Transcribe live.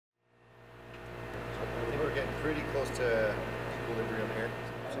pretty close to equilibrium here.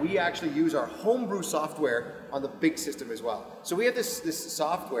 We actually use our homebrew software on the big system as well. So we have this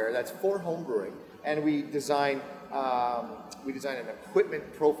software that's for homebrewing, and we design an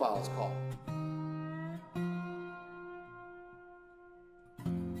equipment profile, it's called.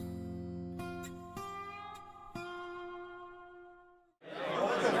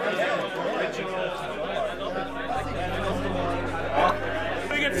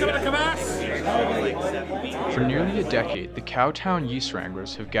 For nearly a decade, the Cowtown Yeast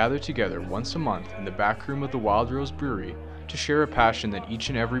Wranglers have gathered together once a month in the back room of the Wild Rose Brewery to share a passion that each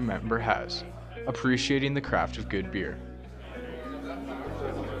and every member has, appreciating the craft of good beer.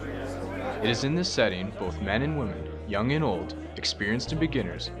 It is in this setting both men and women, young and old, experienced and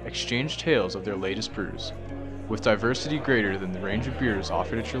beginners, exchange tales of their latest brews. With diversity greater than the range of beers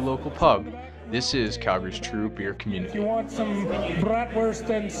offered at your local pub, this is Calgary's true beer community. If you want some bratwurst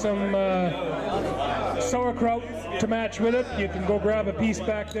and some sauerkraut to match with it, you can go grab a piece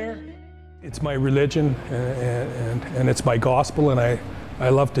back there. It's my religion and it's my gospel, and I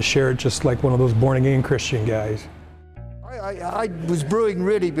love to share it just like one of those born-again Christian guys. I was brewing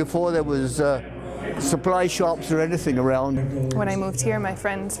really before there was supply shops or anything around. When I moved here, my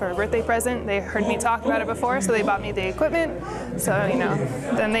friends, for a birthday present, they heard me talk about it before, so they bought me the equipment, so you know,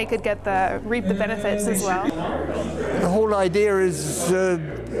 then they could reap the benefits as well. The whole idea is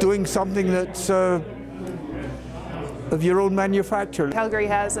doing something that's of your own manufacture. Calgary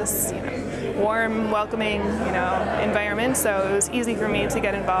has this, warm, welcoming, environment, so it was easy for me to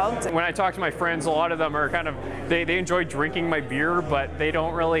get involved. When I talk to my friends, a lot of them are they enjoy drinking my beer, but they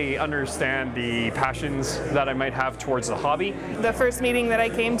don't really understand the passions that I might have towards the hobby. The first meeting that I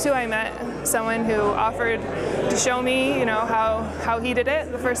came to, I met someone who offered to show me, how he did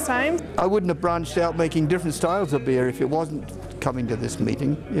it the first time. I wouldn't have branched out making different styles of beer if it wasn't coming to this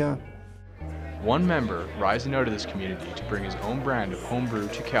meeting, yeah. One member rising out of this community to bring his own brand of homebrew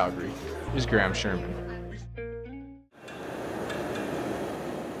to Calgary is Sherman.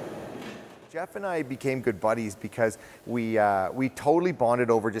 Jeff and I became good buddies because we totally bonded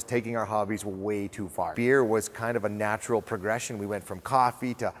over just taking our hobbies way too far. Beer was kind of a natural progression. We went from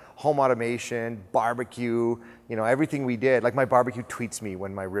coffee to home automation, barbecue, everything we did. Like my barbecue tweets me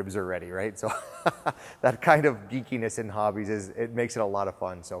when my ribs are ready, right? So that kind of geekiness in hobbies it makes it a lot of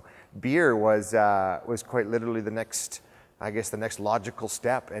fun. So beer was quite literally the next logical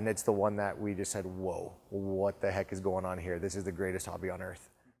step, and it's the one that we just said, whoa, what the heck is going on here? This is the greatest hobby on earth.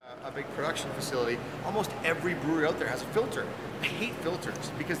 A big production facility, almost every brewery out there has a filter. I hate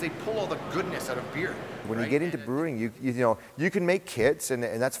filters because they pull all the goodness out of beer. When you get into brewing, you can make kits, and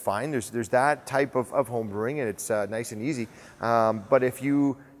that's fine. There's that type of home brewing, and it's nice and easy. But if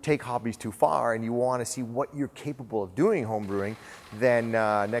you take hobbies too far and you want to see what you're capable of doing home brewing, then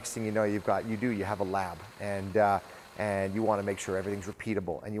next thing you know, you have a lab, and you want to make sure everything's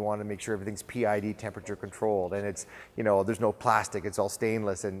repeatable, and you want to make sure everything's PID temperature controlled, and it's, there's no plastic, it's all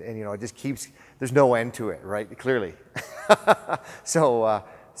stainless, and it just keeps, there's no end to it, right? Clearly. So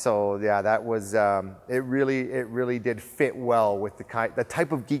yeah, that was, it really did fit well with the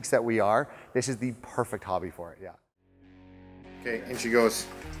type of geeks that we are. This is the perfect hobby for it, yeah. Okay, and she goes.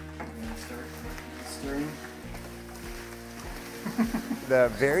 Stirring.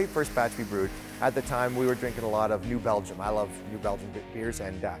 The very first batch we brewed, at the time we were drinking a lot of New Belgium. I love New Belgium beers,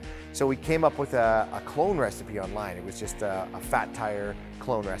 and so we came up with a clone recipe online. It was just a fat tire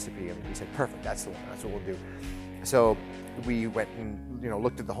clone recipe, and we said, perfect, that's the one, that's what we'll do. So we went and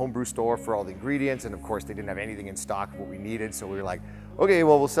looked at the homebrew store for all the ingredients, and of course they didn't have anything in stock of what we needed, so we were like, okay,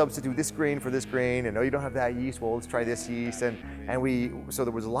 well, we'll substitute this grain for this grain, and oh, you don't have that yeast, well, let's try this yeast, so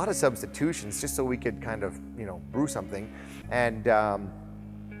there was a lot of substitutions just so we could kind of brew something,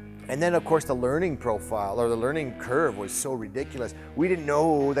 and then, of course, the learning profile or the learning curve was so ridiculous. We didn't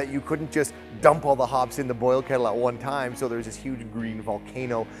know that you couldn't just dump all the hops in the boil kettle at one time. So there was this huge green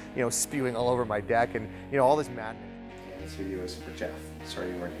volcano, spewing all over my deck, and all this madness. Yeah, this video is for Jeff. Sorry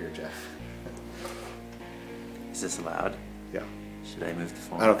you weren't here, Jeff. Is this loud? Yeah. Should I move the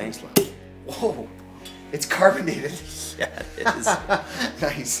phone? I don't think it's loud. Whoa, it's carbonated. Yeah, it is.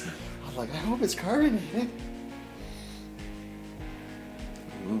 Nice. I was like, I hope it's carbonated.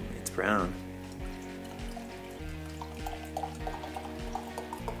 Ooh, it's brown.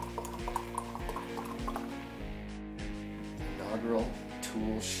 Inaugural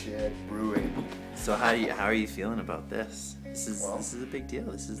tool shed brewing. So how are you feeling about this? This is a big deal.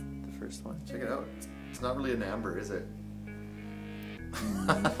 This is the first one. Check it out. It's not really an amber, is it?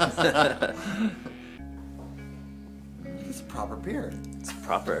 It's a proper beer. It's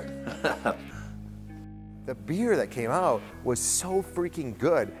proper. the beer that came out was so freaking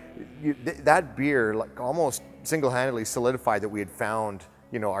good. That beer like almost single-handedly solidified that we had found,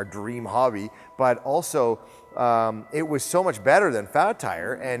 you know, our dream hobby, but also it was so much better than Fat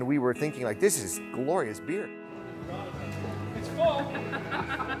Tire, and we were thinking like, this is glorious beer. It's full.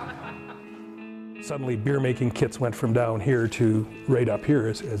 Suddenly beer making kits went from down here to right up here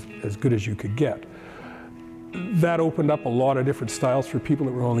as good as you could get. That opened up a lot of different styles for people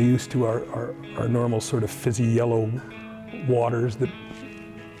that were only used to our normal sort of fizzy yellow waters that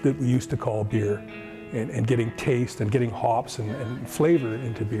we used to call beer, and getting taste and getting hops and flavor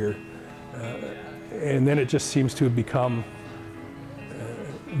into beer. And then it just seems to have become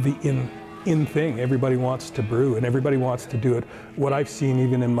the in thing. Everybody wants to brew and everybody wants to do it. What I've seen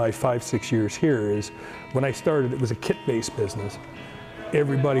even in my 5-6 years here is when I started, it was a kit-based business.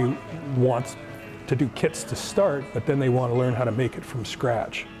 Everybody wants to do kits to start, but then they want to learn how to make it from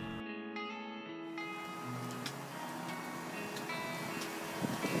scratch.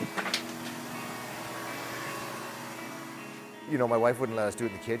 You know, my wife wouldn't let us do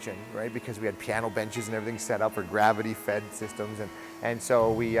it in the kitchen, right? Because we had piano benches and everything set up for gravity-fed systems, and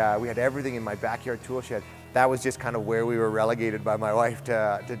so we had everything in my backyard tool shed. That was just kind of where we were relegated by my wife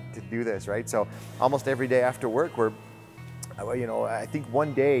to do this, right? So almost every day after work, you know, I think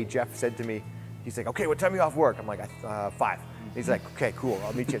one day Jeff said to me, he's like, okay, what time are you off work? I'm like, 5. He's like, okay, cool,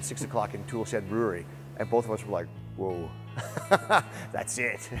 I'll meet you at 6 o'clock in Tool Shed Brewery. And both of us were like, whoa, that's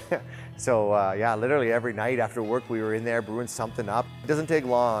it. So yeah, literally every night after work we were in there brewing something up. It doesn't take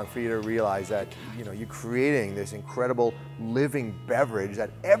long for you to realize that, you know, you're creating this incredible living beverage that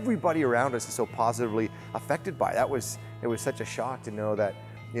everybody around us is so positively affected by. It was such a shock to know that,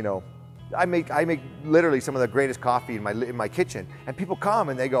 you know, I make literally some of the greatest coffee in my kitchen, and people come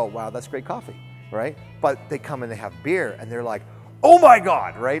and they go, wow, that's great coffee, right? But they come and they have beer and they're like, oh my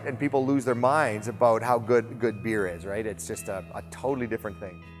God, right? And people lose their minds about how good beer is, right? It's just a totally different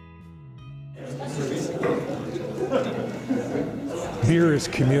thing. Beer is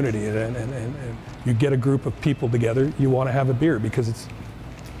community, and you get a group of people together, you want to have a beer because it's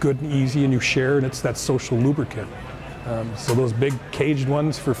good and easy and you share, and it's that social lubricant. So those big caged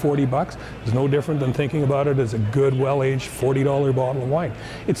ones for $40 is no different than thinking about it as a good, well-aged $40 bottle of wine.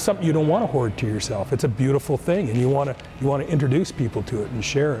 It's something you don't want to hoard to yourself. It's a beautiful thing, and you want to introduce people to it and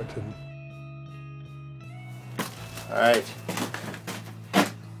share it. All right.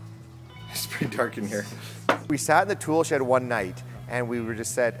 It's pretty dark in here. We sat in the tool shed one night, and we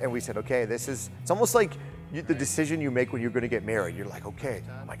said, okay, it's almost like the decision you make when you're going to get married. You're like, okay,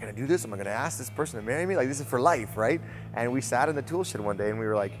 am I going to do this? Am I going to ask this person to marry me? Like, this is for life, right? And we sat in the tool shed one day and we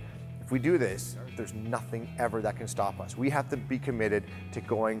were like, if we do this, there's nothing ever that can stop us. We have to be committed to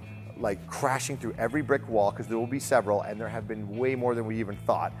going, like, crashing through every brick wall, because there will be several, and there have been way more than we even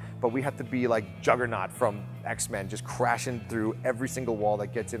thought. But we have to be like Juggernaut from X-Men, just crashing through every single wall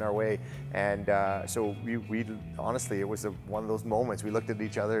that gets in our way. And so we honestly, it was one of those moments. We looked at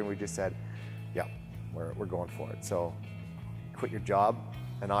each other and we just said, yeah, we're going for it. So quit your job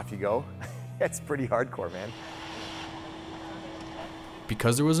and off you go. It's pretty hardcore, man.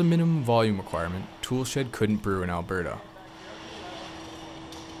 Because there was a minimum volume requirement, Tool Shed couldn't brew in Alberta.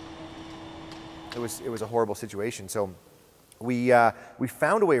 It was a horrible situation. So we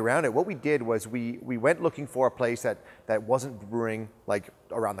found a way around it. What we did was we went looking for a place that wasn't brewing like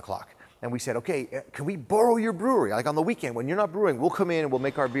around the clock. And we said, okay, can we borrow your brewery? Like on the weekend when you're not brewing, we'll come in and we'll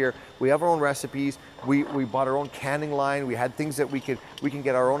make our beer. We have our own recipes. We bought our own canning line. We had things that we can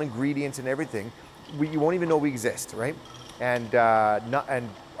get our own ingredients and everything. You won't even know we exist, right? And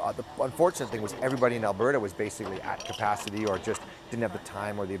the unfortunate thing was everybody in Alberta was basically at capacity or just didn't have the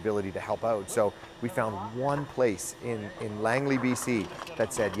time or the ability to help out. So we found one place in Langley, BC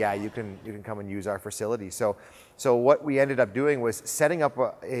that said, yeah, you can come and use our facility. So what we ended up doing was setting up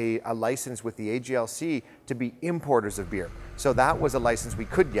a license with the AGLC to be importers of beer. So that was a license we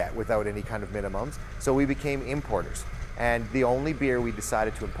could get without any kind of minimums. So we became importers. And the only beer we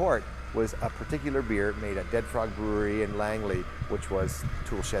decided to import was a particular beer made at Dead Frog Brewery in Langley, which was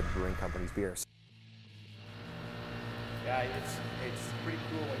Tool Shed Brewing Company's beers. Yeah, it's pretty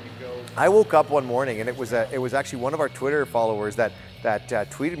cool when you go. I woke up one morning and it was actually one of our Twitter followers that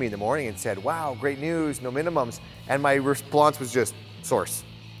tweeted me in the morning and said, wow, great news, no minimums. And my response was just source,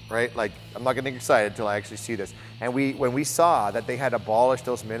 right? Like, I'm not getting excited until I actually see this. And when we saw that they had abolished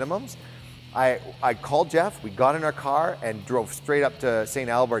those minimums, I called Jeff, we got in our car and drove straight up to St.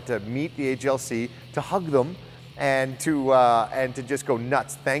 Albert to meet the AGLC, to hug them, and to just go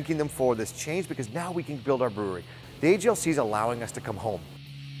nuts, thanking them for this change, because now we can build our brewery. The AGLC is allowing us to come home.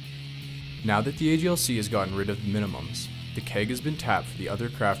 Now that the AGLC has gotten rid of the minimums, The keg has been tapped for the other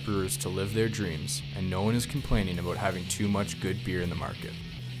craft brewers to live their dreams, and no one is complaining about having too much good beer in the market.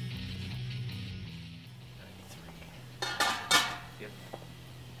 Yep.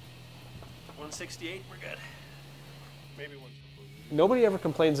 168, we're good. Maybe one. Nobody ever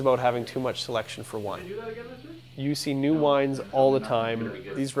complains about having too much selection for wine. You see new wines all the time.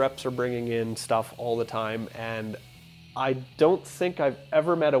 These reps are bringing in stuff all the time, and I don't think I've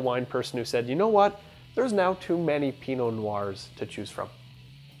ever met a wine person who said, you know what, there's now too many Pinot Noirs to choose from.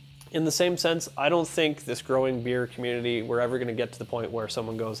 In the same sense, I don't think this growing beer community, we're ever going to get to the point where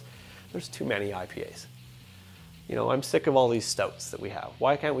someone goes, there's too many IPAs. You know, I'm sick of all these stouts that we have.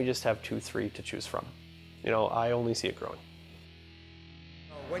 Why can't we just have 2, 3 to choose from? You know, I only see it growing.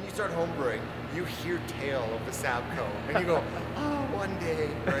 When you start homebrewing, you hear tale of the Sabco, and you go, oh, one day,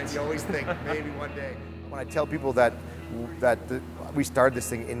 right? You always think, maybe one day. When I tell people that we started this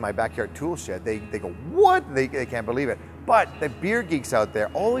thing in my backyard tool shed, they go, what? They can't believe it. But the beer geeks out there,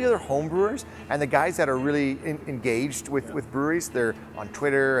 all the other homebrewers, and the guys that are really engaged with breweries, they're on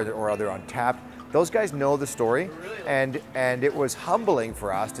Twitter or they're on Tap, those guys know the story, and it was humbling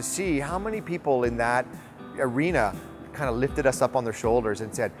for us to see how many people in that arena kind of lifted us up on their shoulders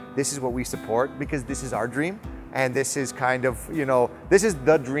and said, this is what we support because this is our dream, and this is kind of, you know, this is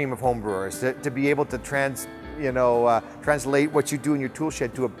the dream of homebrewers, to be able to translate what you do in your tool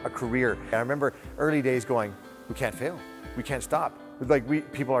shed to a career. And I remember early days going, we can't fail, we can't stop. Like,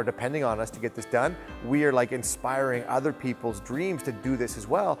 people are depending on us to get this done. We are like inspiring other people's dreams to do this as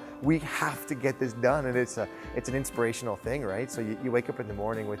well. We have to get this done, and it's an inspirational thing, right? So you wake up in the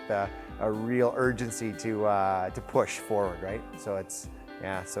morning with a real urgency to push forward, right? So it's,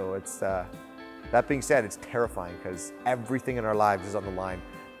 yeah, so it's, that being said, it's terrifying because everything in our lives is on the line.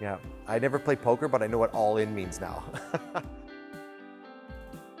 Yeah, I never played poker, but I know what all in means now.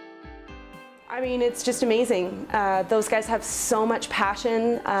 I mean, it's just amazing. Those guys have so much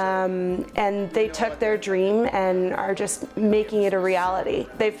passion, and they took their dream and are just making it a reality.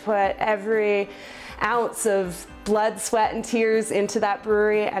 They've put every ounce of blood, sweat, and tears into that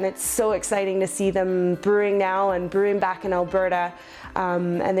brewery, and it's so exciting to see them brewing now and brewing back in Alberta,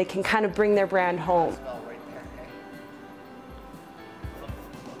 and they can kind of bring their brand home.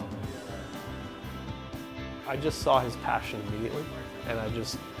 I just saw his passion immediately, and I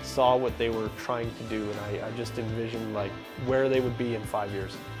just saw what they were trying to do, and I just envisioned like where they would be in 5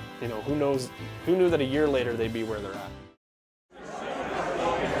 years. You know, who knew that a year later they'd be where they're at.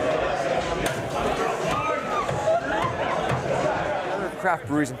 Other craft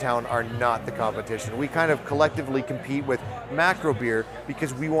breweries in town are not the competition. We kind of collectively compete with macro beer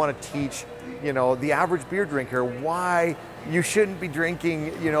because we want to teach, you know, the average beer drinker why you shouldn't be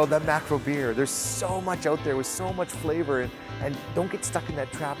drinking, you know, the macro beer. There's so much out there with so much flavor, and don't get stuck in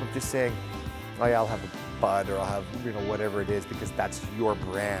that trap of just saying, oh yeah, I'll have a Bud or I'll have, you know, whatever it is because that's your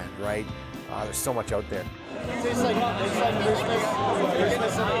brand, right? There's so much out there.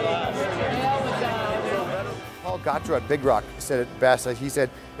 Paul Gautreau at Big Rock said it best. He said,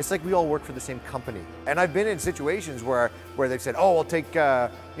 it's like we all work for the same company. And I've been in situations where they've said, oh, we'll take, you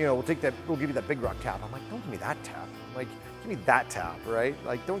know, we'll give you that Big Rock tap. I'm like, don't give me that tap. I'm like, give me that tap, right?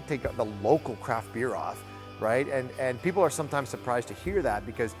 Like, don't take the local craft beer off, right? And people are sometimes surprised to hear that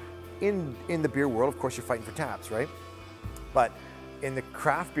because in the beer world, of course, you're fighting for taps, right? But in the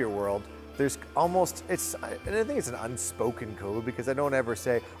craft beer world, there's almost, and I think it's an unspoken code because I don't ever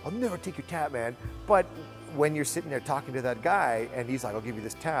say, I'll never take your tap, man. But when you're sitting there talking to that guy and he's like, I'll give you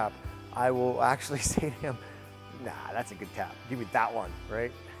this tap, I will actually say to him, nah, that's a good tap. Give me that one,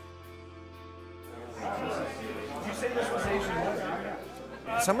 right?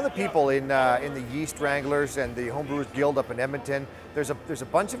 Some of the people in the Yeast Wranglers and the Homebrewers Guild up in Edmonton, there's a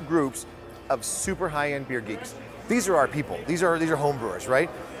bunch of groups of super high-end beer geeks. These are our people. These are homebrewers, right?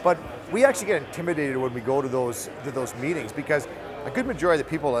 But we actually get intimidated when we go to those meetings because a good majority of the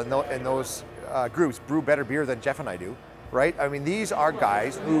people in those groups brew better beer than Jeff and I do, right? I mean, these are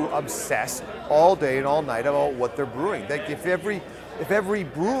guys who obsess all day and all night about what they're brewing. Like if every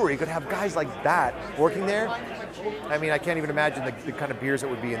brewery could have guys like that working there, I mean, I can't even imagine the kind of beers that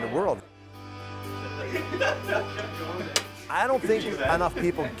would be in the world. I don't think enough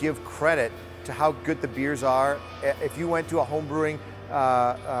people give credit to how good the beers are. If you went to a homebrewing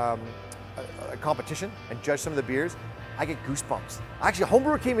competition and judged some of the beers, I get goosebumps. Actually, a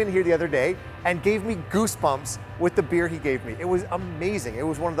homebrewer came in here the other day and gave me goosebumps with the beer he gave me. It was amazing. It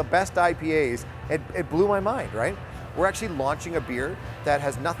was one of the best IPAs. It blew my mind, right? we're actually launching a beer that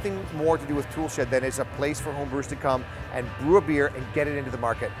has nothing more to do with Toolshed than it's a place for homebrewers to come and brew a beer and get it into the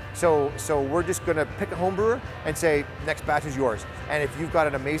market. So we're just gonna pick a homebrewer and say, next batch is yours. And if you've got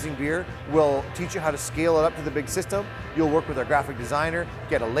an amazing beer, we'll teach you how to scale it up to the big system. You'll work with our graphic designer,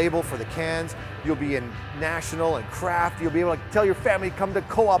 get a label for the cans. You'll be in national and craft. You'll be able to tell your family, come to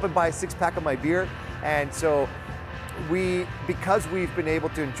Co-op and buy a 6-pack of my beer. And so because we've been able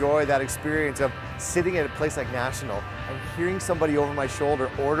to enjoy that experience of sitting at a place like National and hearing somebody over my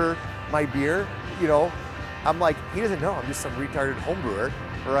shoulder order my beer, you know, I'm like, he doesn't know I'm just some retarded homebrewer,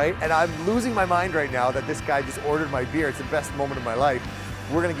 right? And I'm losing my mind right now that this guy just ordered my beer. It's the best moment of my life.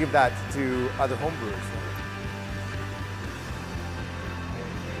 We're gonna give that to other homebrewers.